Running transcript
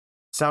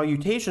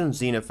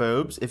Salutations,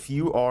 xenophobes! If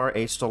you are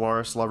a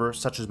Stellaris lover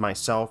such as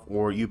myself,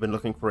 or you've been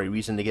looking for a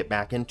reason to get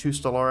back into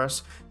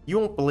Stellaris, you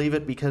won't believe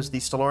it because the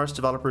Stellaris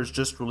developers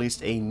just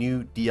released a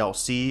new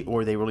DLC,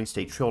 or they released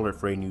a trailer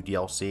for a new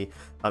DLC.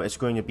 It's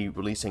going to be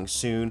releasing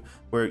soon,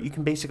 where you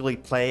can basically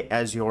play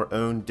as your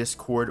own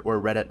Discord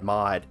or Reddit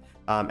mod,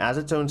 as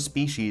its own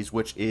species,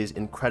 which is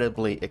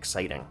incredibly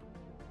exciting.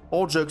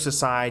 All jokes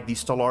aside, the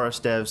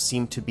Stellaris devs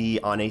seem to be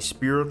on a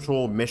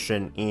spiritual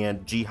mission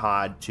and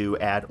jihad to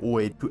add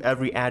oid to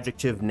every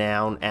adjective,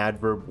 noun,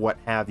 adverb, what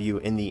have you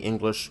in the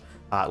English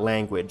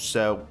language.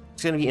 So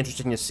it's going to be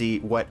interesting to see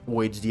what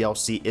oid's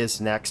DLC is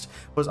next.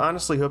 Was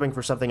honestly hoping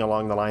for something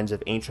along the lines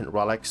of ancient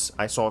relics.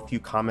 I saw a few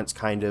comments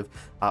kind of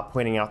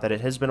pointing out that it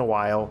has been a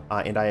while,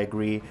 and I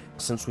agree,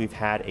 since we've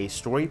had a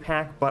story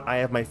pack, but I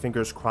have my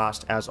fingers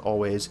crossed as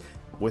always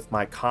with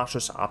my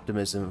cautious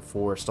optimism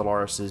for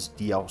Stellaris'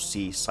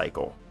 DLC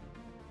cycle.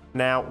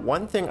 Now,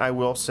 one thing I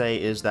will say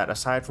is that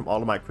aside from all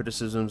of my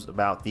criticisms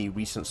about the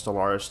recent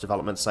Stellaris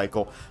development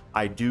cycle,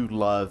 I do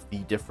love the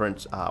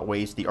different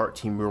ways the art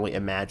team really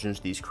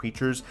imagines these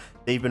creatures.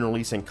 They've been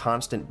releasing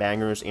constant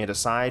bangers, and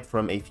aside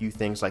from a few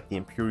things like the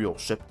Imperial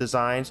ship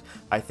designs,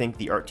 I think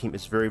the art team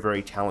is very,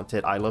 very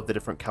talented. I love the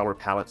different color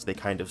palettes they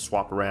kind of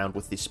swap around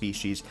with the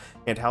species,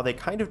 and how they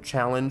kind of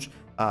challenge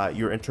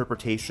your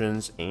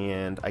interpretations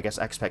and I guess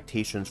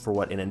expectations for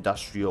what an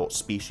industrial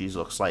species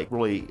looks like.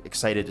 Really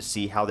excited to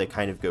see how they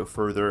kind of go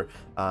further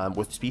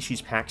with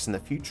species packs in the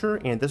future,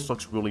 and this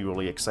looks really,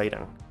 really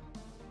exciting.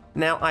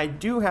 Now, I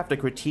do have to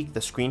critique the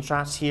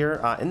screenshots here.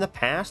 In the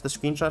past, the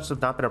screenshots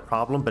have not been a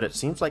problem, but it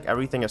seems like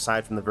everything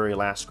aside from the very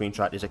last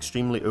screenshot is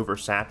extremely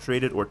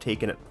oversaturated or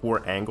taken at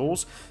poor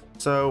angles.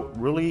 So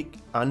really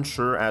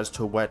unsure as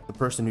to what the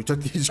person who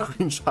took these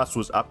screenshots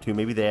was up to.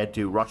 Maybe they had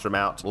to rush them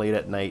out late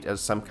at night as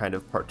some kind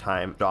of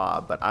part-time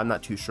job, but I'm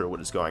not too sure what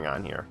is going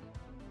on here.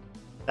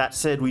 That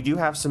said, we do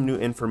have some new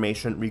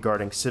information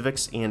regarding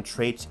civics and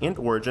traits and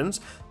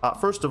origins.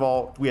 First of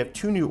all, we have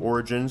two new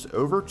origins,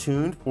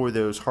 overtuned for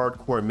those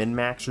hardcore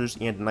min-maxers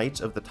and Knights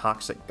of the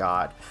Toxic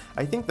God.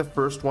 I think the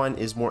first one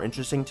is more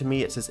interesting to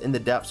me. It says, in the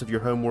depths of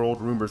your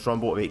homeworld, rumors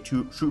rumble of a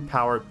true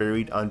power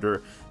buried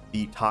under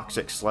the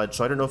toxic sludge.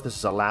 So I don't know if this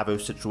is a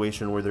Lavos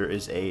situation where there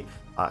is a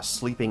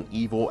sleeping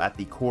evil at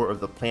the core of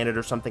the planet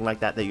or something like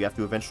that that you have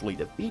to eventually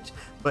defeat,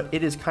 but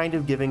it is kind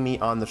of giving me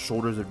On the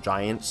Shoulders of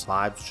Giants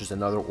vibes, which is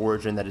another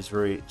origin that is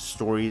very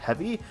story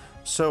heavy.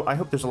 So I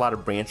hope there's a lot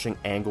of branching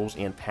angles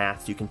and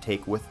paths you can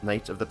take with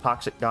Knights of the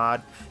Toxic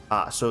God,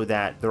 so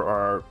that there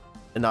are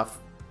enough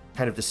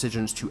kind of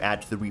decisions to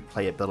add to the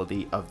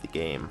replayability of the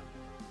game.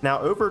 Now,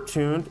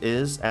 overtuned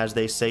is, as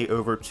they say,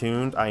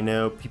 overtuned. I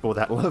know people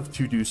that love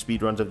to do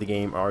speedruns of the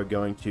game are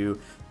going to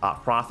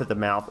froth at the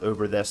mouth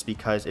over this,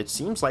 because it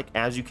seems like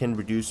as you can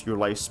reduce your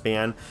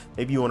lifespan,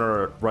 maybe you want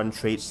to run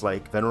traits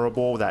like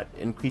Venerable that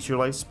increase your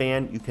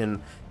lifespan, you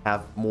can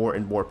have more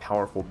and more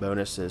powerful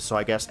bonuses. So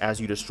I guess as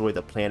you destroy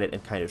the planet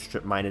and kind of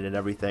strip mine it and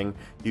everything,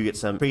 you get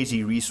some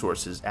crazy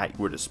resources at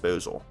your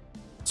disposal.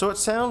 So it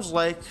sounds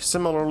like,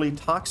 similarly,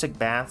 toxic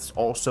baths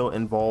also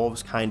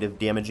involves kind of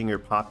damaging your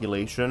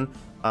population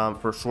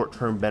for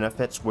short-term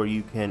benefits, where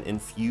you can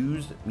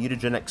infuse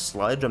mutagenic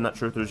sludge. I'm not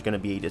sure if there's going to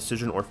be a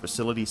decision or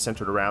facility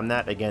centered around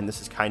that. Again, this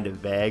is kind of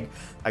vague,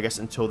 I guess,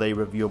 until they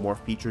reveal more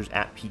features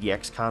at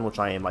PDXCon, which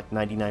I am like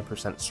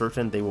 99%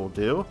 certain they will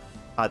do.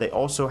 They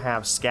also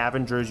have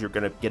scavengers. You're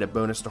going to get a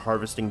bonus to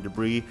harvesting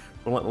debris,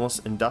 relentless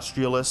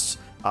industrialists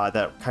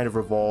that kind of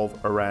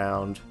revolve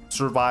around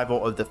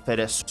survival of the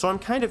fittest. So I'm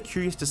kind of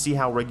curious to see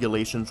how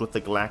regulations with the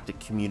galactic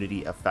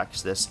community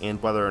affects this,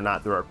 and whether or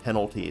not there are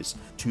penalties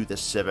to the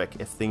civic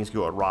if things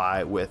go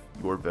awry with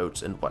your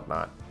votes and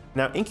whatnot.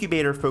 Now,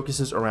 Incubator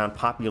focuses around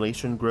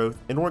population growth.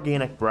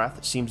 Inorganic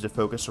Breath seems to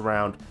focus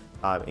around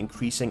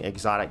increasing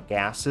exotic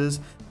gases,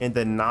 and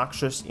then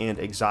Noxious and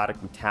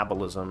Exotic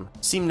Metabolism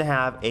seem to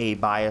have a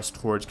bias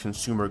towards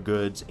consumer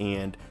goods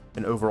and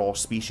an overall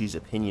species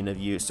opinion of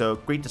you. So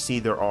great to see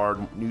there are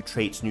new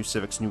traits, new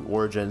civics, new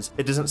origins.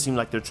 It doesn't seem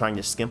like they're trying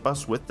to skimp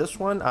us with this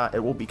one. It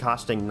will be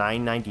costing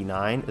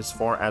 $9.99 as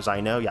far as I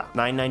know. Yeah,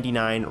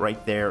 $9.99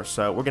 right there.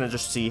 So we're gonna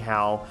just see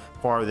how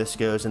far this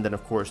goes, and then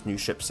of course new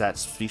ship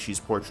sets, species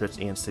portraits,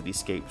 and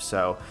cityscapes.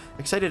 So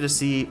excited to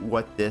see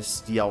what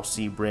this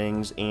DLC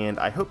brings, and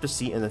I hope to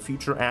see in the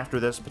future after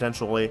this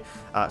potentially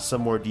some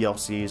more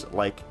DLCs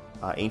like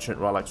Ancient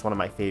Relics, one of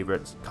my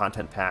favorite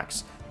content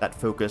packs that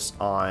focus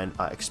on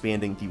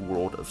expanding the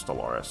world of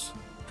Stellaris.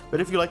 But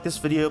if you like this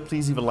video,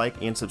 please leave a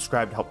like and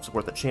subscribe to help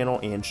support the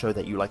channel and show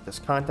that you like this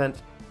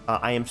content.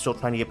 I am still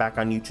trying to get back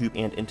on YouTube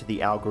and into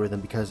the algorithm,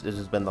 because it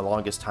has been the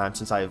longest time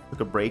since I took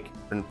a break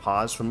and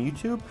pause from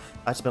YouTube.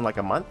 It's been like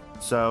a month,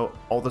 so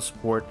all the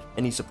support,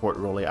 any support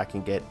really I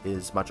can get,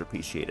 is much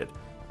appreciated.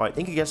 All right,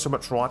 thank you guys so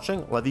much for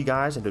watching. Love you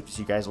guys, and hope to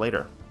see you guys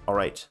later. All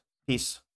right, peace.